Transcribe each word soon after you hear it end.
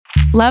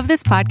Love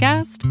this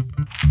podcast?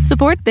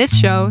 Support this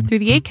show through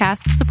the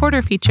Acast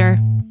supporter feature.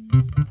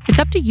 It's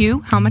up to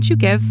you how much you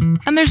give,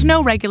 and there's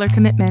no regular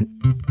commitment.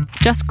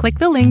 Just click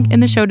the link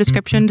in the show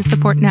description to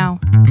support now.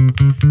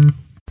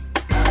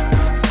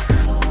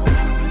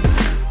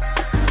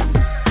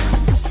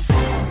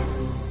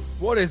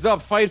 What is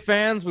up, fight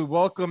fans? We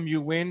welcome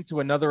you into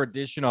another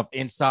edition of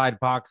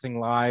Inside Boxing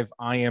Live.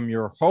 I am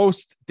your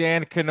host,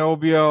 Dan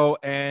Canobio,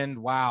 and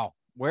wow,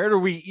 where do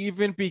we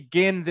even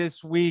begin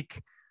this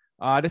week?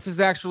 This is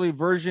actually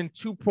version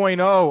 2.0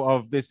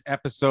 of this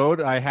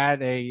episode. I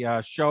had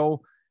a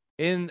show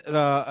in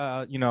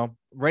the,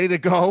 ready to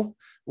go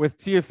with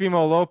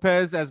Teofimo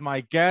Lopez as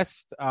my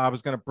guest. I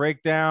was going to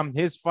break down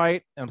his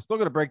fight. I'm still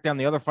going to break down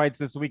the other fights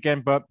this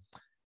weekend, but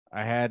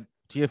I had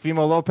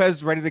Teofimo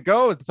Lopez ready to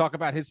go to talk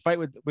about his fight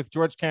with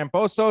George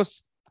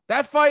Kambosos.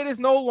 That fight is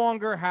no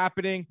longer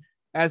happening,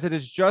 as it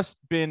has just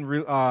been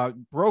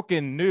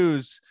broken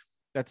news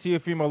that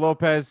Teofimo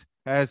Lopez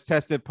has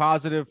tested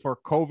positive for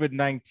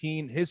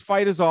COVID-19. His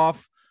fight is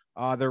off.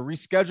 They're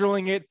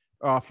rescheduling it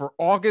for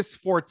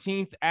August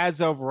 14th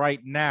as of right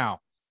now.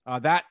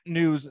 That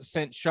news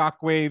sent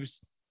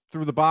shockwaves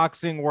through the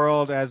boxing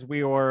world as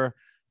we were,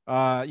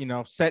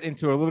 set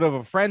into a little bit of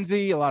a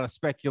frenzy, a lot of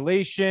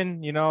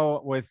speculation,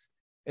 with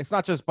it's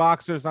not just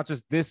boxers, not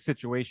just this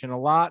situation, a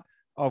lot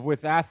of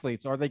with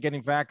athletes. Are they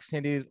getting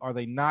vaccinated? Are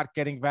they not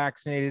getting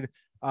vaccinated?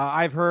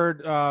 I've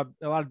heard a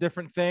lot of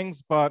different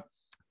things, but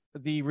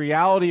the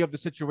reality of the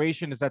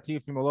situation is that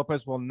Teofimo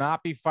Lopez will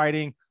not be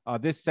fighting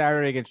this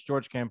Saturday against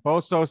George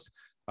Kambosos.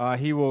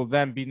 He will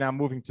then be now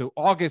moving to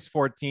August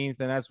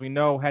 14th. And as we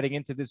know, heading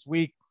into this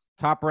week,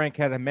 Top Rank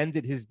had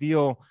amended his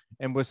deal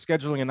and was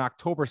scheduling an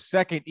October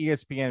 2nd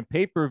ESPN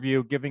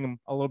pay-per-view, giving him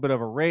a little bit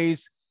of a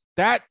raise.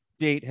 That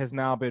date has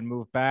now been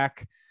moved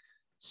back.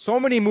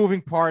 So many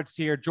moving parts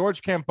here.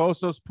 George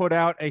Kambosos put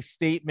out a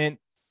statement,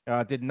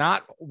 did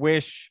not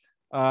wish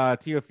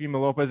Teofimo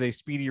Lopez a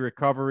speedy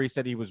recovery,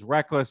 said he was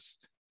reckless,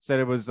 said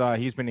it was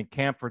he's been in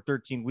camp for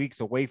 13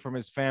 weeks away from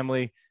his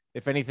family.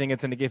 If anything,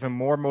 it's going to give him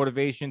more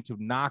motivation to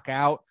knock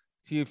out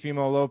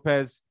Teofimo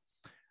Lopez.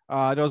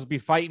 Those will be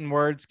fighting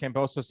words.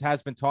 Kambosos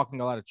has been talking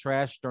a lot of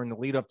trash during the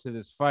lead up to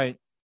this fight.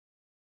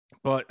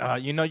 But,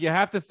 you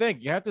have to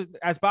think. You have to,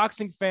 as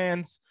boxing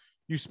fans,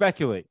 you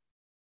speculate.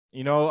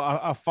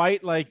 A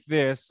fight like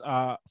this,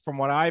 from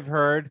what I've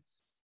heard,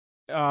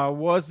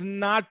 was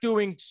not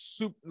doing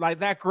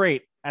that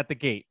great at the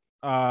gate.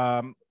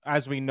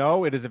 As we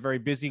know, it is a very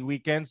busy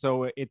weekend,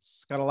 so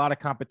it's got a lot of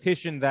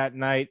competition that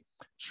night.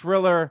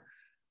 Triller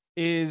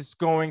is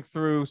going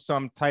through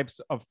some types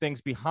of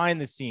things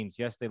behind the scenes.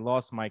 Yes, they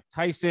lost Mike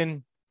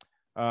Tyson.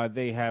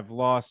 They have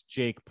lost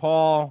Jake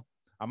Paul.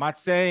 I'm not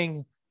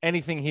saying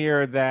anything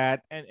here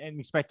that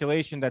any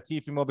speculation that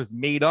Teofimo Lopez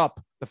made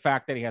up the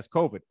fact that he has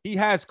COVID. He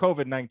has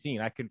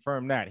COVID-19. I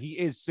confirm that. He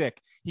is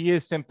sick. He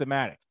is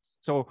symptomatic.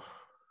 So,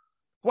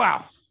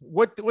 wow,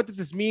 what does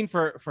this mean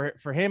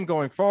for him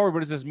going forward? What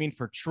does this mean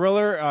for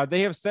Triller?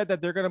 They have said that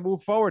they're going to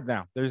move forward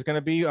now. There's going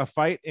to be a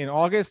fight in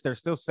August. They're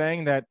still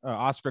saying that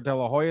Oscar De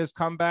La Hoya's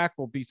comeback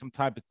will be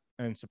sometime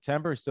in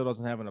September. He still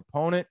doesn't have an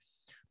opponent.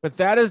 But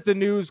that is the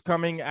news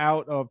coming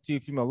out of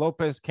Teofimo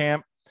Lopez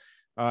camp.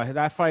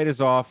 That fight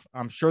is off.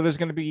 I'm sure there's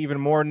going to be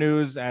even more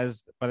news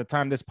as by the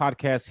time this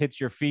podcast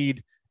hits your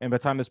feed and by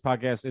the time this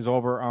podcast is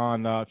over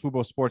on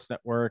Fubo Sports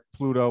Network,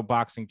 Pluto,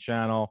 Boxing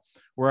Channel,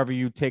 wherever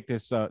you take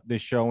this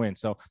show in.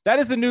 So that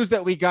is the news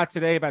that we got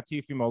today about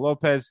Teofimo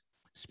Lopez.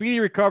 Speedy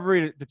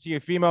recovery to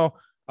Teofimo.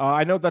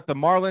 I know that the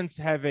Marlins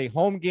have a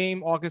home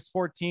game August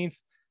 14th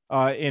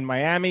in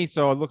Miami,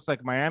 so it looks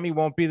like Miami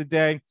won't be the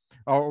day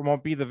or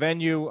won't be the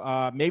venue.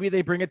 Maybe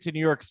they bring it to New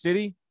York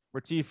City,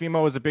 where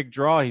Teofimo is a big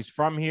draw. He's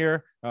from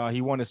here.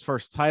 He won his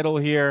first title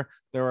here.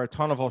 There are a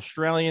ton of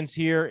Australians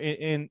here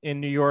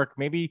in New York.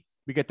 Maybe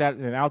we get that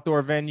in an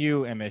outdoor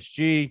venue,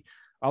 MSG.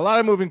 A lot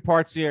of moving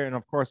parts here, and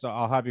of course,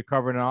 I'll have you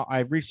covered. And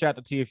I've reached out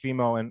to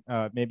Teofimo,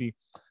 and maybe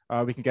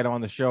we can get him on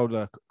the show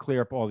to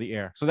clear up all the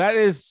air. So that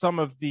is some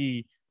of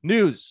the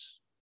news.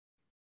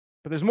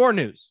 But there's more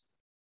news.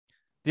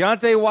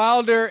 Deontay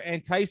Wilder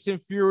and Tyson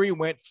Fury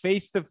went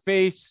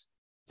face-to-face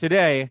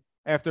today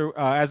after,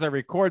 as I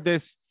record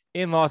this,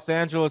 in Los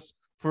Angeles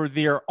for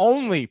their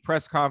only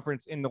press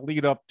conference in the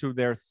lead up to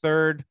their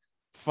third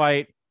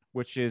fight,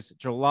 which is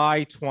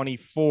July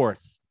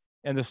 24th.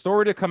 And the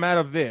story to come out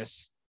of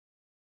this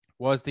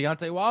was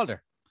Deontay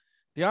Wilder.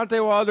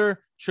 Deontay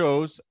Wilder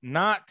chose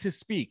not to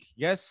speak.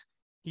 Yes,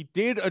 he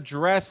did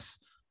address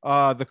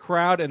the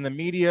crowd and the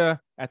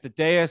media at the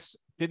dais,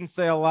 didn't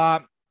say a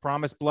lot,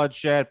 promised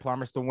bloodshed,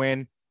 promised to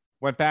win,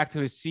 went back to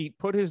his seat,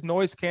 put his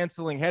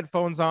noise-canceling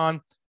headphones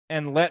on,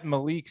 and let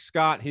Malik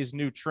Scott, his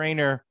new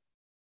trainer,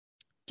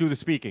 do the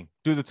speaking,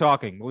 do the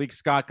talking. Malik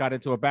Scott got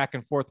into a back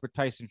and forth with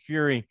Tyson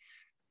Fury.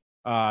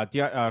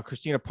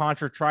 Christina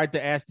Poncher tried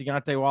to ask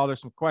Deontay Wilder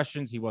some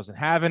questions. He wasn't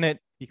having it.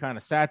 He kind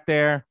of sat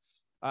there.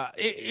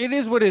 It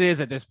is what it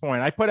is at this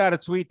point. I put out a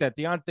tweet that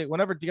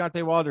whenever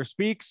Deontay Wilder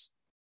speaks,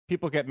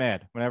 people get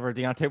mad. Whenever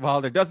Deontay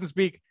Wilder doesn't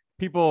speak,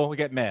 people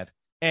get mad.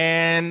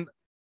 And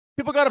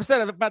people got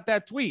upset about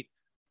that tweet.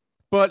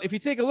 But if you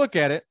take a look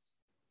at it,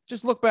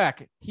 just look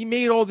back. He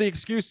made all the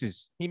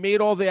excuses. He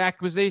made all the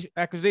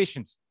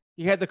accusations.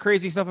 He had the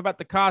crazy stuff about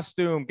the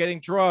costume, getting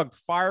drugged,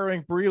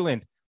 firing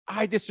Breland.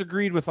 I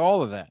disagreed with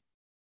all of that.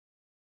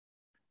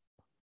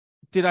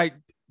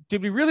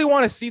 Did we really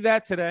want to see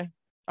that today?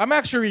 I'm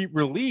actually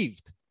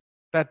relieved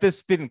that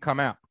this didn't come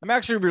out. I'm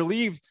actually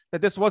relieved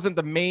that this wasn't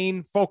the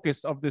main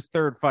focus of this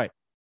third fight.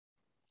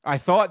 I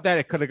thought that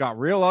it could have got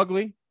real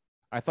ugly.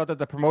 I thought that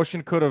the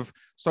promotion could have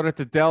started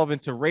to delve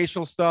into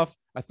racial stuff.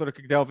 I thought it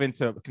could delve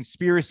into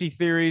conspiracy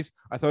theories.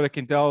 I thought it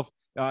can delve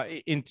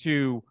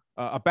into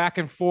a back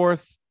and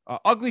forth,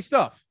 ugly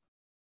stuff.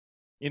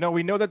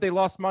 We know that they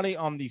lost money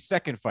on the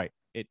second fight.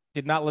 It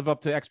did not live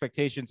up to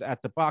expectations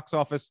at the box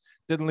office,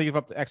 didn't live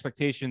up to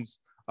expectations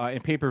in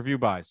pay-per-view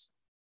buys.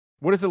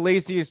 What is the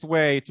laziest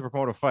way to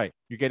promote a fight?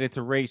 You get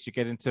into race, you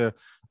get into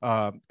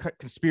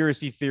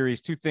conspiracy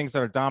theories, two things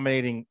that are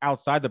dominating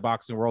outside the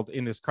boxing world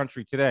in this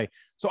country today.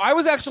 So I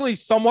was actually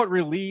somewhat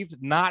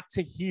relieved not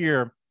to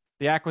hear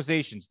the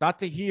accusations, not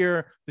to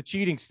hear the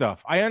cheating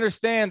stuff. I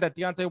understand that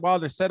Deontay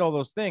Wilder said all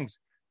those things,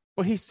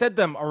 but he said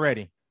them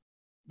already.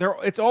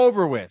 It's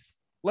over with.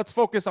 Let's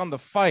focus on the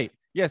fight.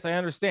 Yes, I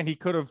understand he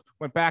could have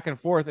went back and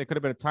forth. It could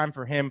have been a time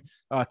for him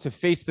to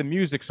face the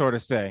music, so to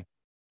say.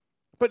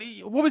 But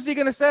what was he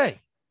going to say?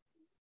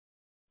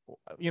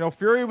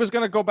 Fury was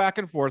going to go back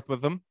and forth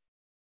with him.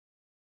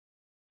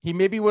 He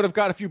maybe would have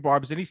got a few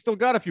barbs, and he still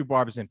got a few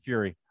barbs in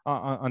Fury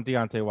on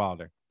Deontay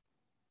Wilder.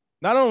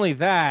 Not only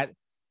that,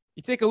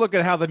 you take a look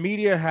at how the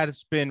media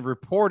has been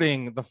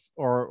reporting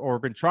or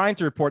been trying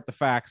to report the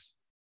facts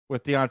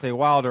with Deontay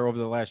Wilder over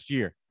the last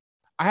year.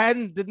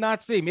 Did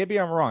not see, maybe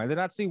I'm wrong, I did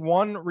not see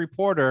one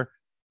reporter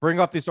bring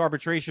up this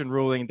arbitration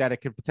ruling that it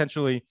could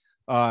potentially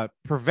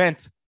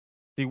prevent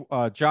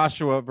the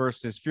Joshua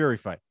versus Fury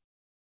fight.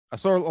 I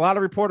saw a lot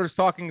of reporters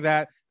talking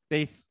that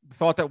they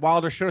thought that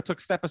Wilder should have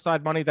took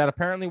step-aside money that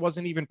apparently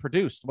wasn't even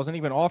produced, wasn't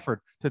even offered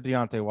to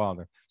Deontay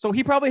Wilder. So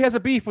he probably has a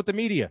beef with the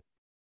media.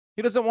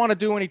 He doesn't want to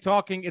do any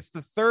talking. It's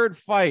the third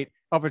fight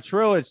of a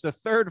trilogy. It's the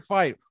third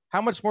fight. How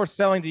much more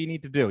selling do you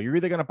need to do? You're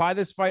either going to buy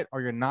this fight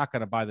or you're not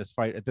going to buy this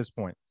fight at this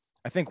point.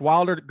 I think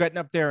Wilder getting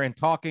up there and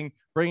talking,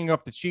 bringing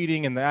up the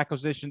cheating and the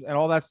acquisition and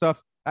all that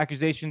stuff,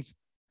 accusations,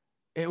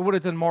 it would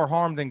have done more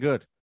harm than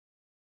good.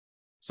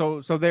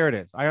 So there it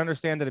is. I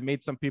understand that it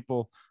made some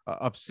people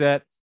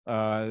upset.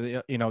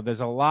 There's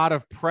a lot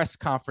of press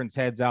conference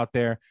heads out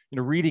there,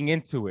 reading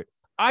into it.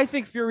 I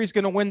think Fury's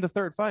going to win the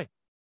third fight.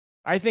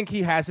 I think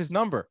he has his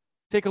number.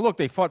 Take a look.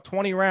 They fought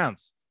 20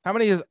 rounds. How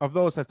many of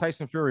those has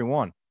Tyson Fury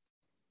won?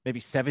 Maybe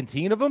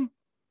 17 of them?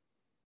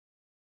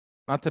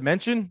 Not to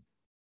mention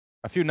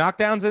a few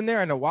knockdowns in there.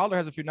 I know Wilder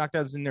has a few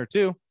knockdowns in there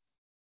too.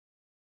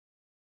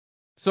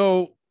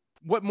 So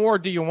what more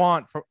do you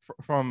want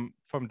from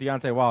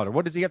Deontay Wilder?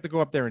 What does he have to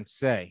go up there and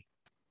say?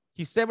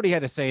 He said what he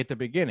had to say at the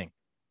beginning.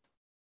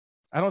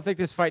 I don't think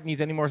this fight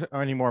needs any more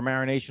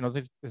marination. I don't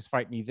think this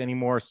fight needs any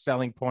more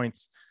selling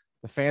points.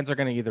 The fans are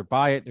going to either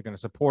buy it, they're going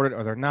to support it,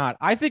 or they're not.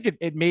 I think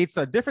it made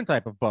a different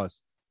type of buzz.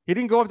 He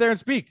didn't go up there and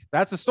speak.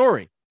 That's the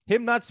story.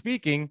 Him not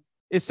speaking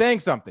is saying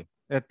something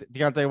at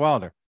Deontay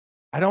Wilder.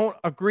 I don't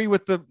agree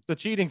with the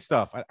cheating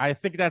stuff. I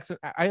think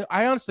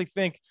I honestly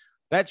think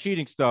that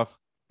cheating stuff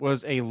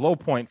was a low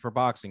point for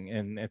boxing,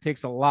 and it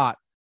takes a lot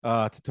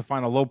to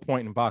find a low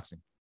point in boxing.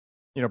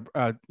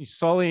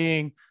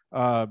 Sullying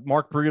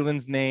Mark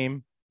Breland's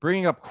name,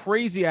 bringing up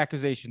crazy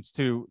accusations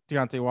to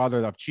Deontay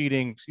Wilder of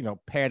cheating,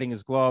 padding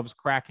his gloves,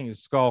 cracking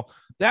his skull.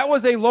 That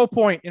was a low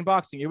point in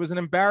boxing. It was an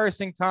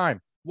embarrassing time.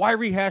 Why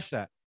rehash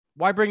that?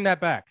 Why bring that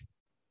back?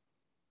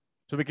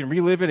 So we can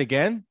relive it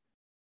again?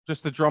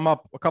 Just to drum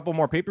up a couple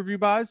more pay-per-view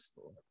buys?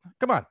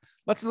 Come on.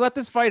 Let's let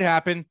this fight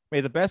happen.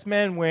 May the best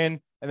man win,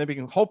 and then we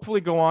can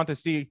hopefully go on to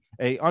see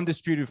a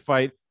undisputed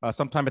fight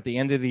sometime at the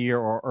end of the year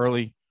or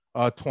early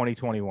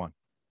 2021.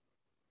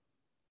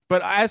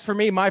 But as for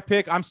me, my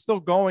pick, I'm still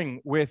going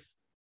with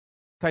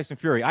Tyson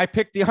Fury. I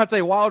picked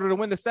Deontay Wilder to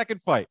win the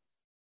second fight.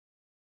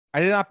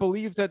 I did not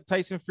believe that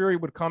Tyson Fury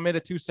would come in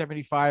at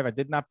 275. I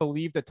did not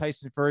believe that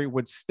Tyson Fury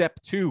would step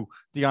to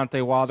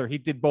Deontay Wilder. He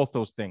did both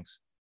those things.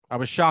 I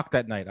was shocked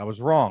that night. I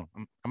was wrong.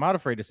 I'm not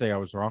afraid to say I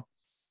was wrong.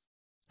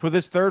 For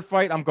this third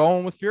fight, I'm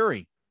going with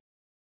Fury.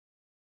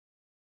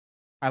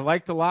 I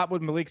liked a lot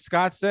what Malik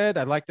Scott said.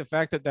 I like the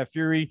fact that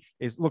Fury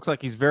looks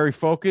like he's very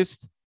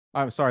focused.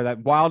 That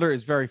Wilder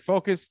is very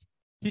focused.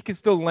 He can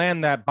still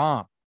land that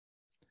bomb.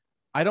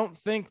 I don't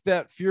think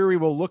that Fury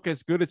will look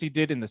as good as he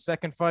did in the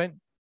second fight,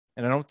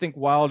 and I don't think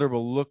Wilder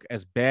will look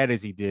as bad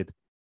as he did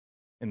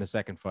in the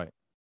second fight.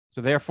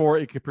 So therefore,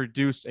 it could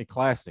produce a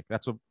classic.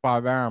 That's what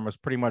Bob Arum was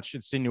pretty much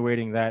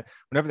insinuating, that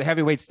whenever the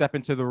heavyweights step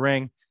into the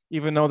ring,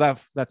 even though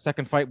that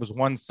second fight was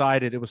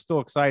one-sided, it was still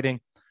exciting.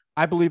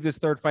 I believe this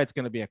third fight's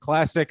going to be a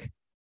classic.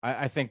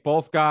 I think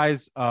both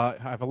guys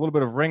have a little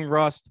bit of ring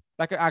rust.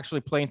 That could actually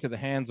play into the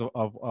hands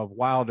of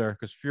Wilder,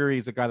 because Fury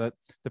is a guy that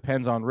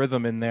depends on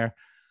rhythm in there.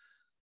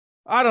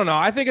 I don't know.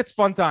 I think it's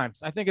fun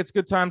times. I think it's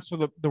good times for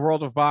the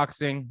world of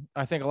boxing.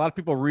 I think a lot of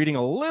people are reading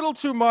a little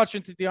too much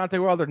into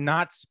Deontay Wilder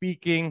not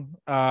speaking.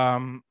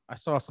 I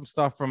saw some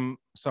stuff from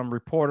some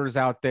reporters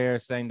out there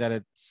saying that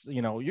it's,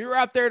 you're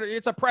out there.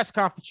 It's a press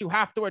conference. You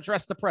have to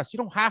address the press. You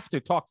don't have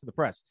to talk to the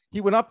press. He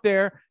went up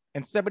there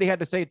and said what he had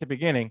to say at the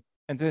beginning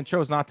and then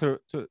chose not to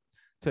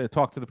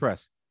talk to the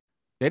press.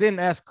 They didn't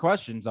ask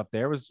questions up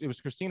there. It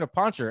was Christina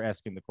Poncher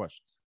asking the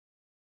questions.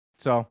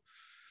 So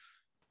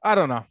I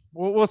don't know.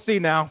 We'll see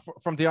now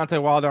from Deontay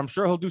Wilder. I'm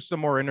sure he'll do some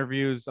more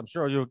interviews. I'm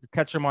sure you'll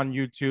catch him on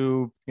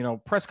YouTube.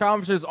 Press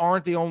conferences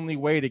aren't the only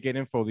way to get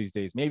info these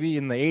days. Maybe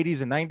in the 80s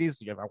and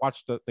 90s, I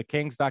watched the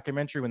Kings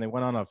documentary when they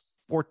went on a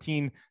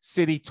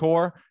 14-city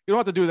tour. You don't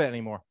have to do that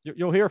anymore.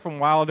 You'll hear from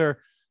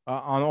Wilder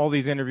on all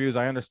these interviews.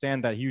 I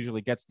understand that he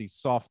usually gets these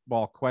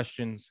softball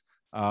questions,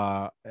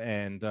 that's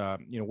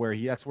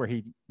where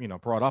he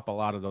brought up a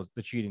lot of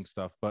the cheating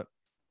stuff. But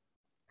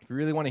if you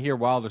really want to hear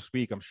Wilder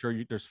speak, I'm sure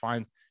you can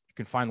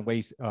find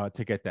ways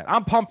to get that.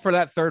 I'm pumped for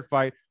that third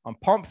fight. I'm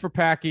pumped for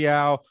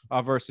Pacquiao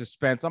versus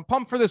Spence. I'm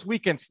pumped for this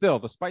weekend still,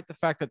 despite the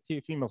fact that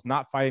Teofimo's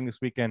not fighting this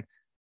weekend.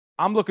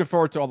 I'm looking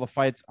forward to all the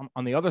fights.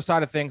 On the other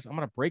side of things, I'm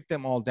going to break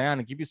them all down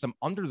and give you some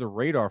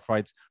under-the-radar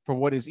fights for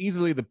what is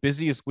easily the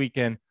busiest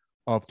weekend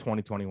of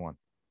 2021.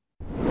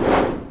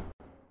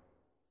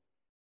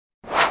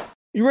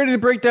 You ready to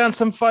break down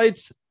some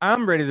fights?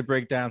 I'm ready to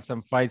break down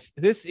some fights.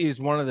 This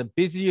is one of the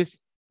busiest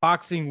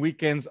boxing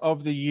weekends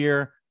of the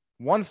year.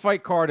 One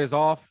fight card is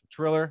off,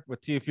 Triller,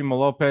 with Teofimo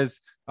Lopez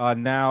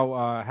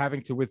now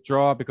having to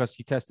withdraw because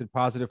he tested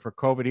positive for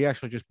COVID. He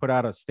actually just put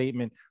out a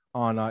statement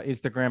on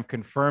Instagram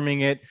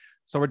confirming it.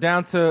 So we're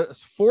down to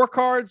 4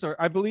 cards,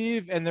 I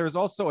believe, and there's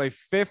also a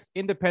 5th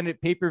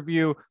independent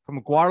pay-per-view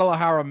from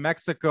Guadalajara,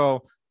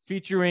 Mexico,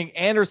 featuring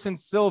Anderson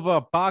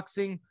Silva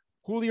boxing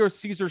Julio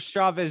Cesar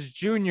Chavez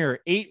Jr.,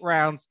 8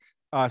 rounds.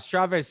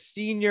 Chavez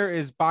Sr.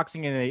 is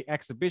boxing in an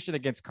exhibition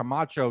against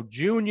Camacho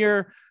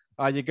Jr.,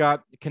 you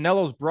got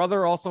Canelo's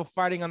brother also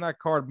fighting on that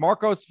card.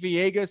 Marcos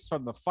Villegas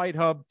from the Fight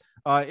Hub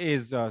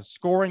is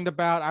scoring the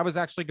bout. I was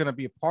actually going to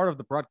be a part of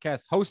the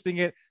broadcast hosting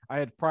it. I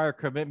had prior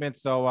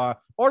commitments. So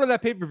order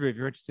that pay-per-view if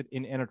you're interested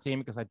in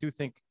entertainment, because I do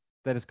think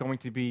that it's going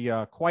to be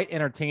quite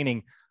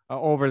entertaining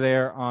over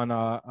there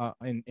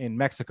in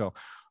Mexico.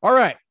 All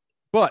right.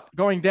 But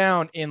going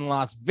down in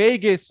Las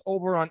Vegas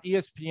over on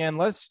ESPN,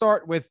 let's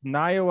start with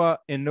Naoya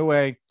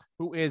Inoue,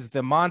 who is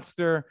the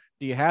monster.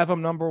 Do you have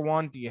him number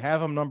 1? Do you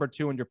have him number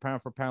 2 in your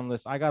pound for pound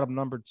list? I got him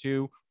number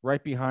 2,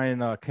 right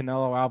behind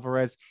Canelo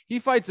Alvarez. He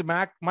fights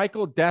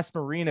Michael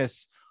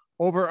Dasmariñas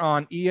over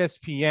on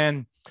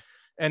ESPN.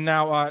 And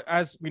now,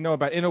 as we know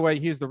about Inoue,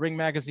 he is the Ring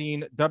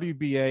Magazine,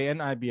 WBA,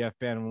 and IBF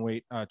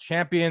bantamweight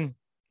champion.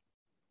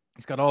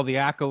 He's got all the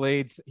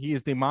accolades. He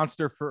is the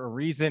monster for a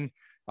reason.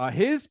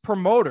 His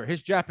promoter,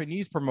 his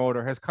Japanese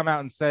promoter, has come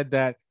out and said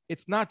that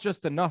it's not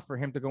just enough for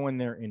him to go in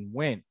there and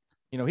win.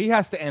 He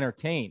has to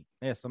entertain.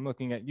 Yes, I'm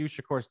looking at you,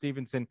 Shakur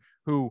Stevenson,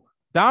 who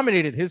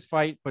dominated his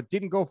fight, but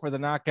didn't go for the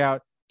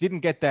knockout, didn't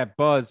get that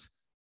buzz.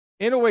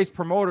 Inoue's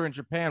promoter in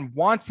Japan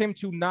wants him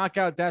to knock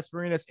out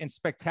Dasmariñas in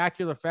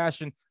spectacular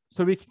fashion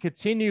so he can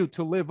continue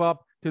to live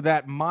up to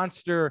that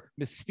monster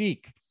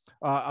mystique.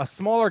 A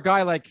smaller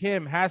guy like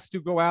him has to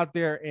go out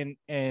there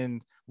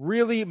and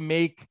really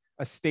make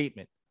a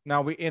statement.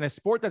 Now, in a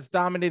sport that's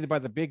dominated by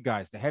the big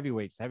guys, the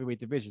heavyweights, the heavyweight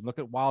division, look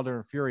at Wilder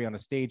and Fury on a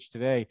stage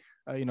today,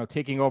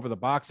 taking over the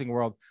boxing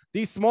world.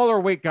 These smaller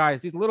weight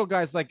guys, these little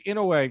guys like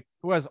Inoue,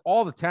 who has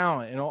all the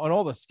talent and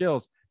all the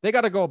skills, they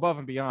got to go above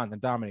and beyond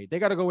and dominate. They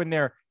got to go in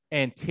there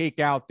and take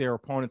out their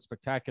opponent in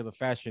spectacular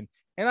fashion.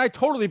 And I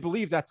totally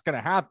believe that's going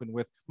to happen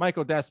with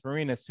Michael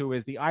Dasmariñas, who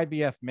is the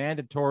IBF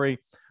mandatory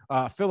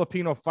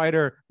Filipino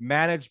fighter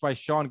managed by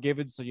Sean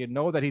Gibbons. So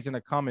that he's going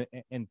to come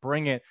and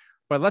bring it.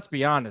 But let's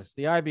be honest,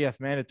 the IBF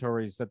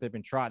mandatories that they've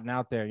been trotting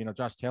out there,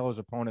 Josh Taylor's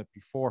opponent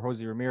before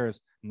Jose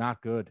Ramirez,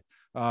 not good.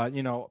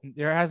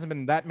 There hasn't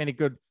been that many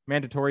good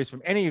mandatories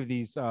from any of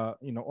these,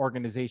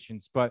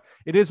 organizations. But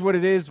it is what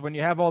it is. When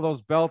you have all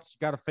those belts,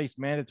 you got to face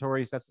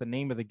mandatories. That's the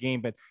name of the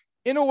game. But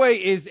Inoue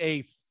is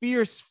a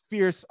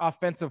fierce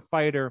offensive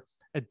fighter,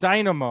 a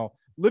dynamo,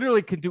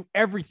 literally can do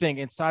everything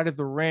inside of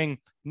the ring,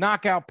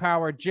 knockout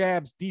power,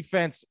 jabs,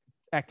 defense,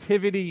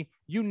 activity,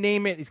 you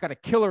name it. He's got a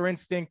killer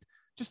instinct.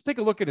 Just take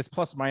a look at his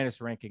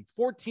plus-minus ranking,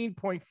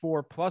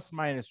 14.4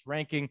 plus-minus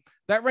ranking.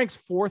 That ranks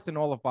 4th in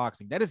all of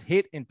boxing. That is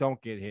hit and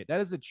don't get hit. That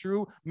is a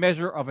true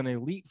measure of an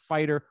elite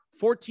fighter,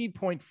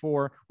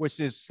 14.4, which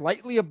is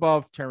slightly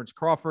above Terrence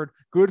Crawford,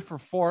 good for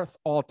 4th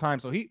all time.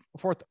 So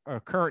 4th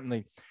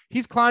currently.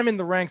 He's climbing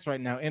the ranks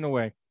right now in a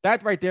way.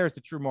 That right there is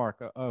the true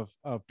mark of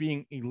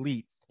being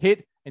elite.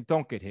 Hit and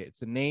don't get hit. It's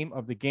the name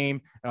of the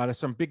game. There's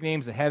some big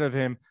names ahead of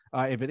him.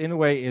 If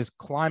Inoue is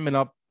climbing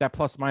up that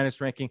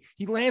plus-minus ranking,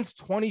 he lands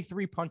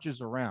 23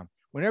 punches a round.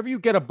 Whenever you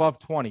get above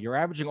 20, you're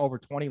averaging over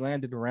 20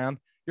 landed a round.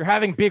 You're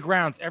having big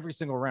rounds every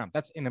single round.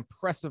 That's an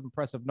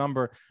impressive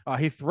number.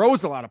 He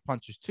throws a lot of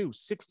punches too,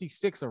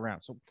 66 a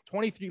round. So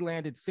 23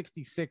 landed,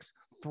 66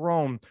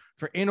 thrown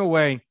for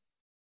Inoue.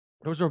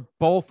 Those are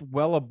both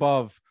well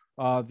above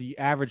the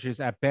averages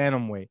at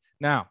bantamweight.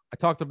 Now, I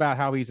talked about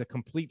how he's a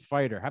complete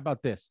fighter. How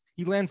about this?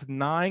 He lands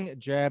 9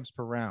 jabs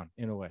per round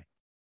in a way.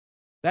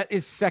 That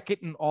is second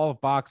in all of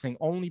boxing,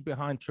 only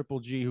behind Triple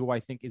G, who I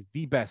think is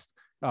the best,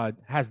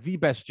 has the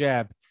best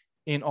jab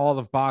in all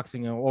of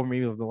boxing over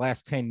maybe over the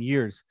last 10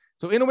 years.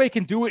 So Inoue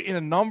can do it in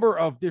a number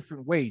of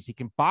different ways. He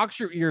can box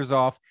your ears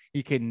off.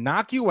 He can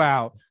knock you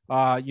out.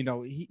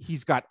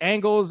 He's got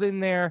angles in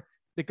there.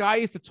 The guy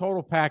is the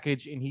total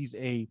package, and he's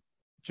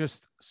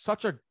just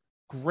such a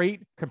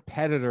great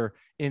competitor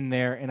in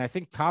there. And I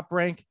think Top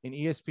Rank and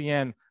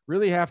ESPN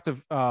really have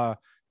to,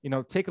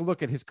 take a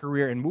look at his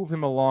career and move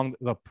him along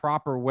the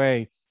proper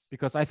way,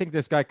 because I think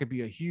this guy could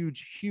be a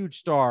huge, huge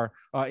star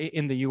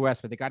in the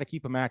U.S., but they got to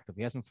keep him active.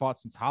 He hasn't fought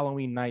since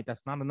Halloween night.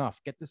 That's not enough.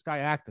 Get this guy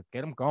active.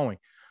 Get him going.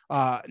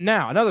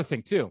 Now, another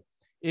thing, too,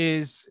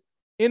 is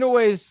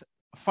Inoue's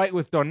fight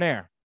with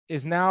Donaire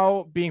is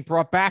now being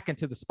brought back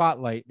into the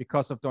spotlight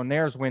because of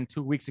Donaire's win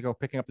 2 weeks ago,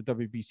 picking up the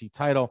WBC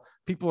title.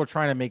 People are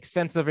trying to make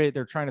sense of it.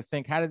 They're trying to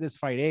think, how did this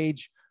fight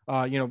age?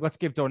 Let's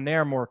give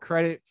Donaire more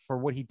credit for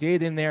what he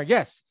did in there.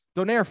 Yes,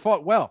 Donaire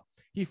fought well.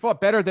 He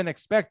fought better than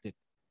expected.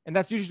 And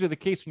that's usually the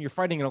case when you're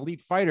fighting an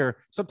elite fighter.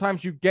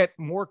 Sometimes you get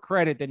more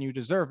credit than you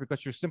deserve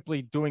because you're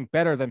simply doing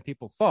better than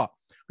people thought.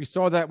 We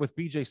saw that with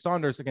BJ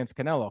Saunders against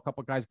Canelo. A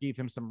couple of guys gave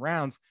him some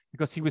rounds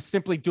because he was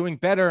simply doing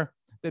better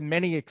than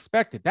many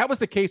expected. That was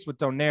the case with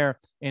Donaire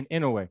and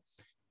Inoue.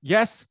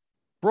 Yes,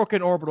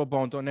 broken orbital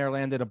bone. Donaire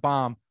landed a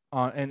bomb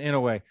on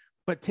Inoue.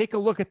 But take a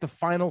look at the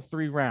final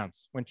 3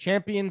 rounds. When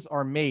champions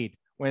are made,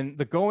 when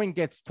the going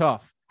gets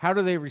tough, how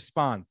do they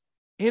respond?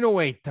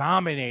 Inoue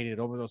dominated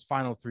over those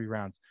final 3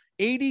 rounds.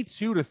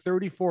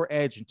 82-34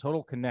 edge in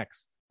total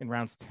connects in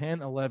rounds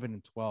 10, 11,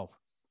 and 12.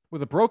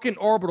 With a broken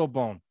orbital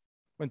bone,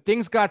 when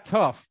things got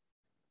tough,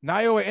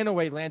 Naoya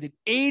Inoue landed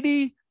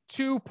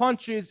 82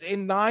 punches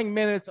in 9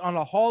 minutes on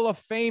a Hall of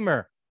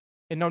Famer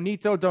in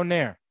Nonito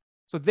Donaire.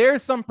 So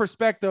there's some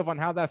perspective on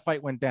how that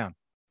fight went down.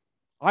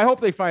 I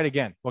hope they fight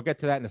again. We'll get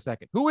to that in a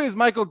second. Who is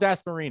Michael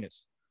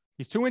Dasmariñas?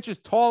 He's 2 inches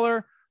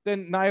taller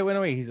than Naoya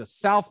Inoue. He's a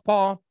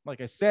southpaw.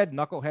 Like I said,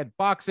 knucklehead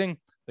boxing.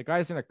 The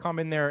guy's going to come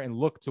in there and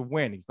look to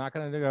win. He's not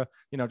going to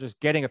go, just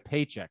getting a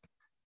paycheck.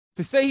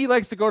 To say he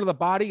likes to go to the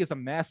body is a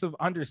massive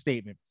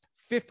understatement.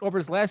 Over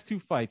his last 2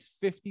 fights,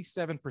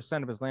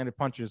 57% of his landed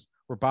punches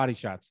were body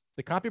shots.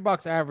 The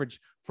CompuBox average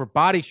for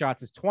body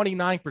shots is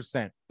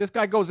 29%. This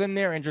guy goes in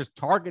there and just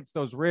targets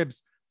those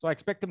ribs. So I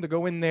expect him to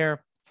go in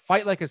there,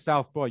 fight like a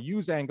southpaw,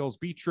 use angles,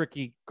 be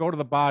tricky, go to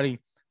the body,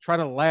 try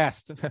to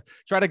last,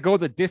 try to go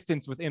the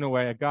distance with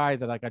Inoue, a guy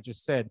that, like I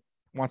just said,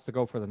 wants to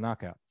go for the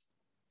knockout.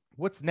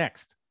 What's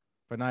next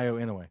for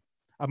Naoya Inoue?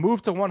 A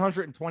move to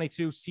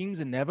 122 seems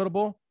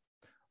inevitable,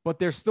 but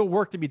there's still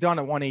work to be done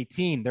at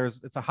 118.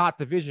 It's a hot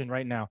division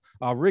right now.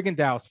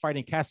 Rigondeaux is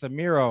fighting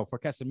Casemiro for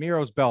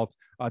Casemiro's belt.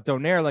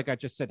 Donaire, like I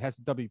just said, has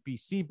the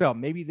WBC belt.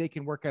 Maybe they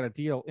can work out a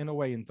deal.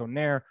 Inoue and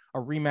Donaire, a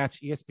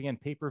rematch, ESPN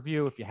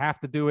pay-per-view. If you have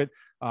to do it,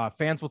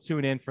 fans will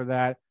tune in for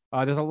that.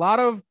 There's a lot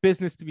of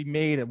business to be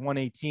made at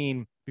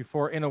 118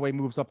 before Inoue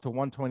moves up to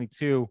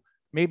 122.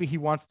 Maybe he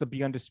wants to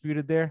be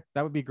undisputed there.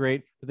 That would be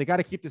great. But they got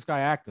to keep this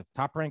guy active.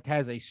 Top Rank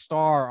has a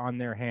star on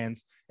their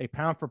hands, a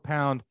pound for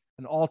pound,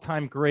 an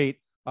all-time great.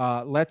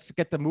 Let's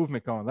get the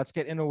movement going. Let's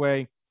get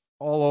Inoue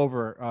all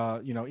over,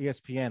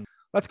 ESPN.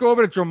 Let's go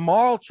over to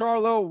Jermall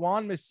Charlo,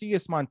 Juan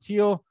Macias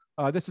Montiel.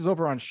 This is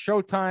over on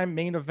Showtime,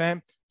 main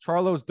event.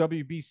 Charlo's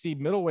WBC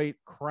middleweight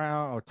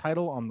crown or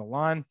title on the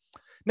line.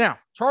 Now,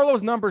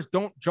 Charlo's numbers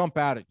don't jump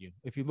out at you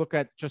if you look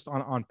at just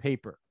on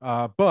paper.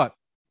 But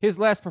his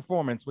last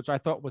performance, which I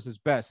thought was his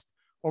best,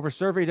 over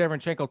Sergey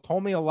Derevyanchenko,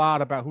 told me a lot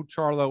about who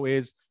Charlo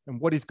is and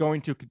what he's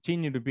going to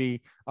continue to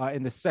be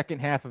in the second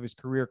half of his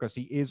career, because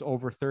he is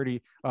over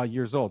 30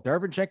 years old.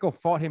 Derevyanchenko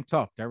fought him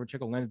tough.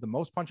 Derevyanchenko landed the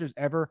most punches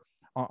ever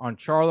on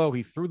Charlo.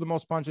 He threw the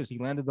most punches. He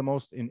landed the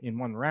most in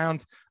one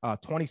round.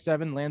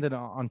 27 landed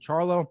on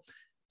Charlo.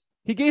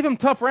 He gave him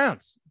tough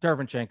rounds,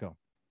 Derevyanchenko.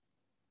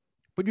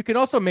 But you can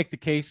also make the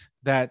case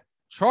that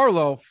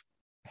Charlo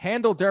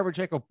handled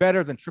Derevyanchenko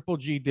better than Triple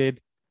G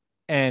did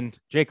and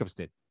Jacobs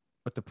did.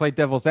 But to play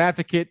devil's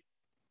advocate,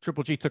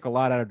 Triple G took a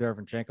lot out of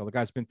Derevyanchenko. The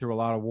guy's been through a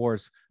lot of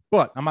wars.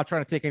 But I'm not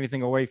trying to take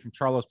anything away from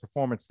Charlo's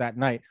performance that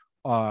night,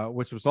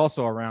 which was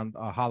also around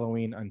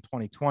Halloween in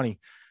 2020.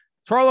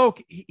 Charlo,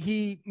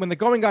 he when the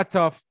going got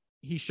tough,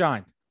 he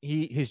shined.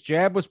 His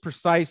jab was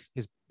precise.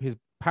 His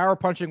power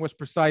punching was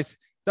precise.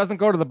 Doesn't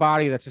go to the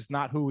body. That's just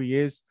not who he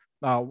is.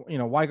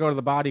 Why go to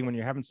the body when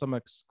you're having so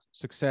much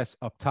success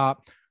up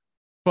top?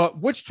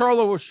 But which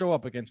Charlo will show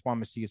up against Juan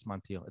Macias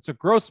Montiel? It's a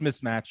gross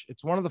mismatch.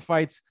 It's one of the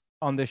fights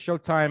on the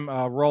Showtime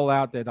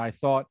rollout that I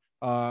thought,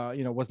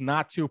 was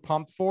not too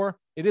pumped for.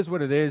 It is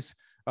what it is.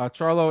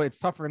 Charlo, it's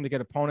tough for him to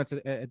get opponents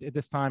at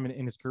this time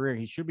in his career.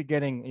 He should be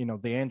getting,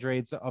 the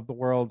Andrades of the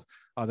world,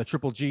 the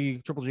Triple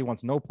G. Triple G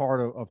wants no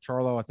part of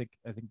Charlo. I think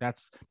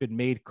that's been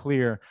made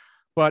clear.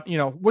 But,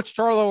 which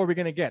Charlo are we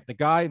going to get? The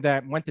guy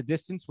that went the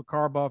distance with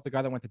Karbov, the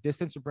guy that went the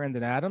distance with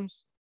Brandon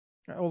Adams?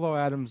 Although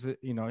Adams,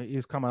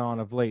 he's coming on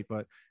of late,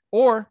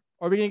 or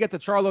are we going to get the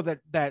Charlo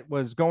that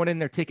was going in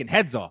there taking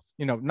heads off,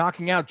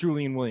 knocking out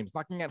Julian Williams,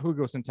 knocking out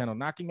Hugo Centeno,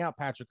 knocking out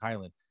Patrick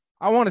Hyland?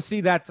 I want to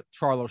see that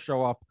Charlo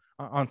show up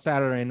on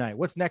Saturday night.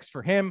 What's next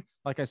for him?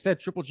 Like I said,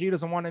 Triple G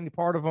doesn't want any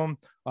part of him.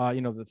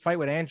 The fight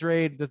with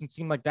Andrade doesn't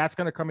seem like that's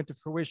going to come into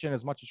fruition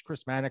as much as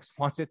Chris Mannix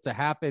wants it to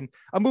happen.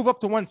 A move up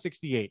to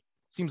 168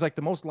 seems like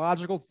the most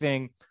logical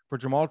thing for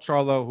Jermall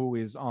Charlo, who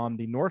is on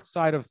the north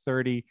side of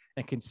 30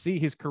 and can see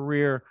his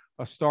career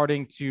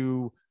starting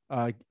to,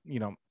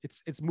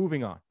 it's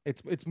moving on.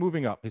 It's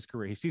moving up his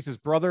career. He sees his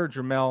brother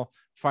Jermell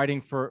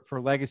fighting for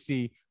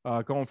legacy,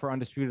 going for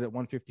undisputed at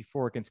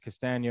 154 against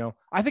Castano.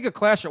 I think a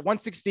clash at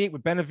 168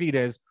 with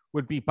Benavidez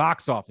would be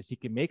box office. He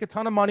can make a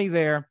ton of money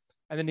there,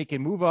 and then he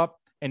can move up,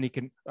 and he's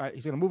going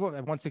to move up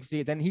at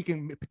 168. Then he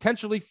can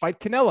potentially fight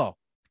Canelo.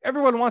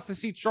 Everyone wants to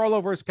see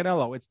Charlo versus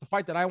Canelo. It's the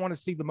fight that I want to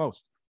see the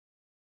most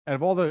out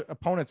of all the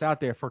opponents out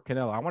there for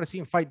Canelo. I want to see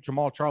him fight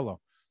Jermall Charlo.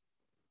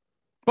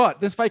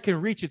 But this fight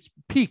can reach its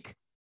peak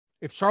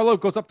if Charlo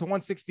goes up to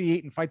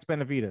 168 and fights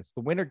Benavidez.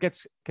 The winner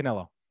gets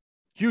Canelo.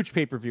 Huge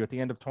pay-per-view at the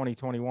end of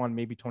 2021,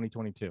 maybe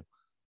 2022.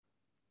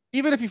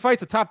 Even if he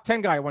fights a top 10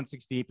 guy at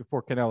 168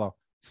 before Canelo,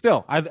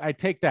 still, I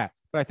take that.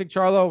 But I think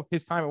Charlo,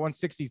 his time at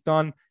 160 is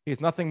done. He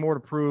has nothing more to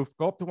prove.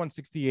 Go up to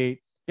 168,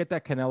 get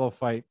that Canelo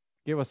fight,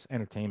 give us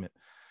entertainment.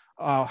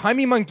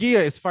 Jaime Munguia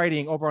is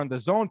fighting over on the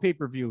Zone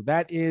pay-per-view.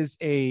 That is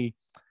the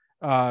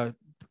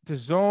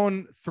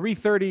Zone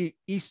 3:30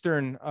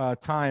 Eastern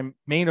time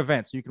main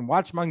event. So you can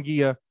watch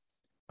Munguia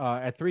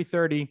at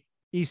 3:30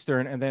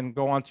 Eastern, and then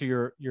go on to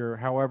your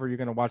however you're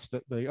going to watch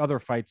the other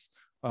fights,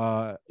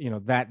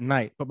 that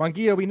night. But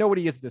Munguia, we know what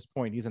he is at this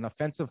point. He's an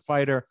offensive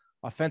fighter,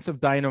 offensive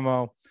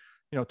dynamo.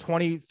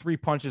 23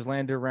 punches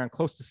landed around,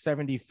 close to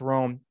 70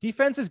 thrown.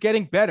 Defense is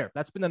getting better.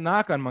 That's been the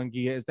knock on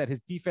Munguia, is that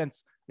his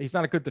defense, he's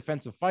not a good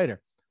defensive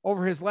fighter.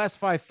 Over his last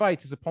 5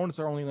 fights, his opponents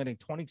are only landing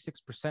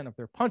 26% of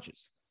their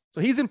punches.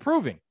 So he's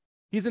improving.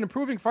 He's an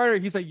improving fighter.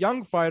 He's a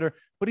young fighter,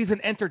 but he's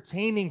an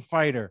entertaining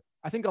fighter.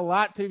 I think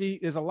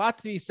there's a lot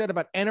to be said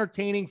about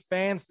entertaining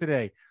fans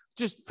today.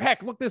 Just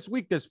heck, look this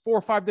week, there's 4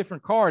 or 5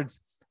 different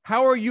cards.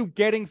 How are you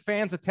getting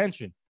fans'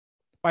 attention?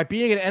 By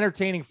being an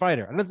entertaining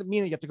fighter. It doesn't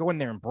mean that you have to go in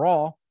there and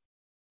brawl.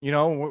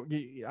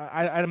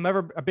 I'm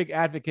never a big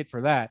advocate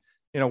for that.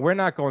 We're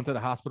not going to the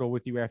hospital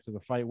with you after the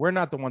fight. We're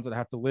not the ones that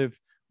have to live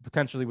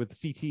potentially with the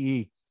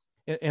CTE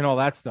and all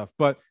that stuff.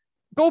 But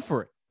go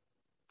for it.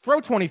 Throw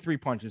 23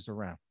 punches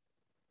around.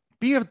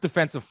 Be a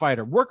defensive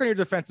fighter. Work on your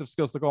defensive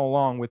skills to go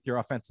along with your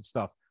offensive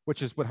stuff,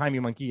 which is what Jaime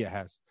Munguia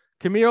has.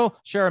 Kamil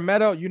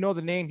Sharameta, you know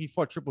the name. He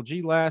fought Triple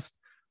G last.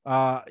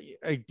 A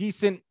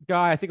decent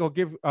guy. I think I'll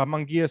give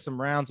Munguia some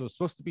rounds. It was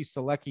supposed to be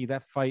Selecki.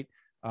 That fight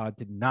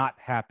did not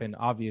happen,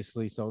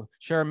 obviously. So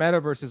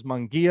Sharameta versus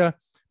Munguia.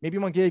 Maybe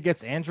Munguia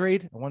gets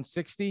Andrade at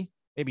 160.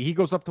 Maybe he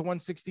goes up to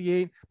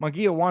 168.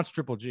 Munguia wants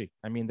Triple G.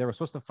 I mean, they were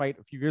supposed to fight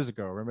a few years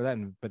ago. Remember that?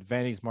 But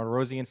Vanis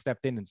Martirosyan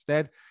stepped in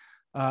instead.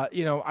 I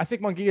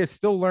think Munguia is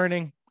still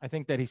learning. I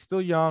think that he's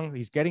still young.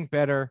 He's getting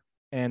better.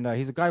 And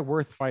he's a guy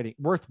worth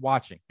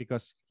watching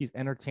because he's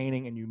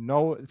entertaining. And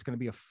it's going to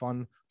be a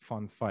fun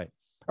fight.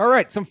 All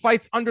right, some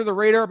fights under the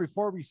radar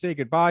before we say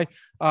goodbye.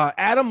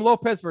 Adam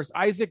Lopez versus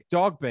Isaac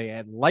Dogboe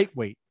at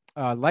lightweight.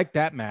 Like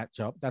that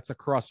matchup. That's a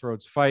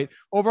crossroads fight.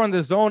 Over on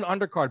the Zone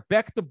undercard,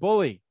 Beck the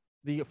Bully,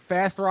 the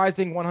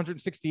fast-rising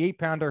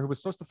 168-pounder who was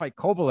supposed to fight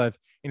Kovalev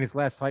in his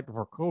last fight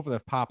before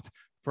Kovalev popped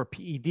for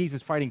PEDs,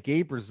 is fighting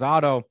Gabe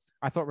Rosado.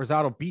 I thought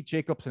Rosado beat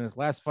Jacobs in his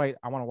last fight.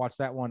 I want to watch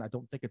that one. I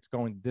don't think it's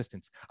going the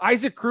distance.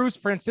 Isaac Cruz,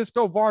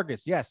 Francisco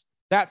Vargas. Yes,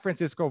 that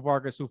Francisco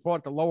Vargas who fought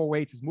at the lower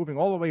weights is moving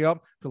all the way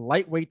up to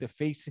lightweight to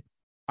face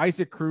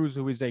Isaac Cruz,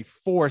 who is a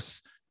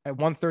force at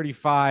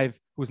 135,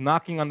 who's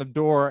knocking on the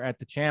door at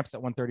the champs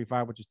at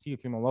 135, which is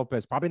Teofimo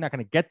Lopez. Probably not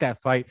going to get that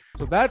fight.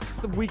 So that's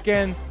the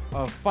weekend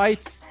of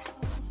fights.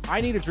 I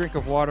need a drink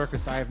of water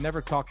because I have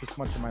never talked this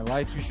much in my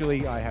life.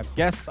 Usually I have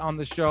guests on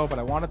the show, but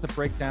I wanted to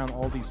break down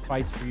all these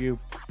fights for you.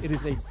 It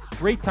is a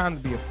great time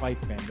to be a fight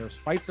fan. There's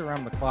fights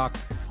around the clock.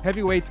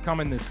 Heavyweights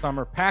coming this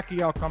summer.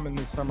 Pacquiao coming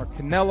this summer.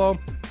 Canelo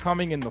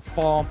coming in the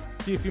fall.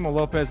 Teofimo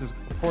Lopez is,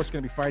 of course,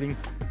 going to be fighting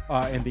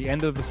in the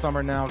end of the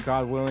summer now.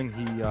 God willing,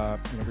 he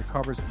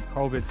recovers from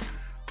COVID.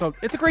 So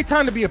it's a great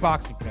time to be a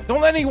boxing fan. Don't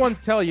let anyone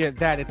tell you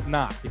that it's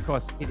not,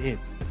 because it is.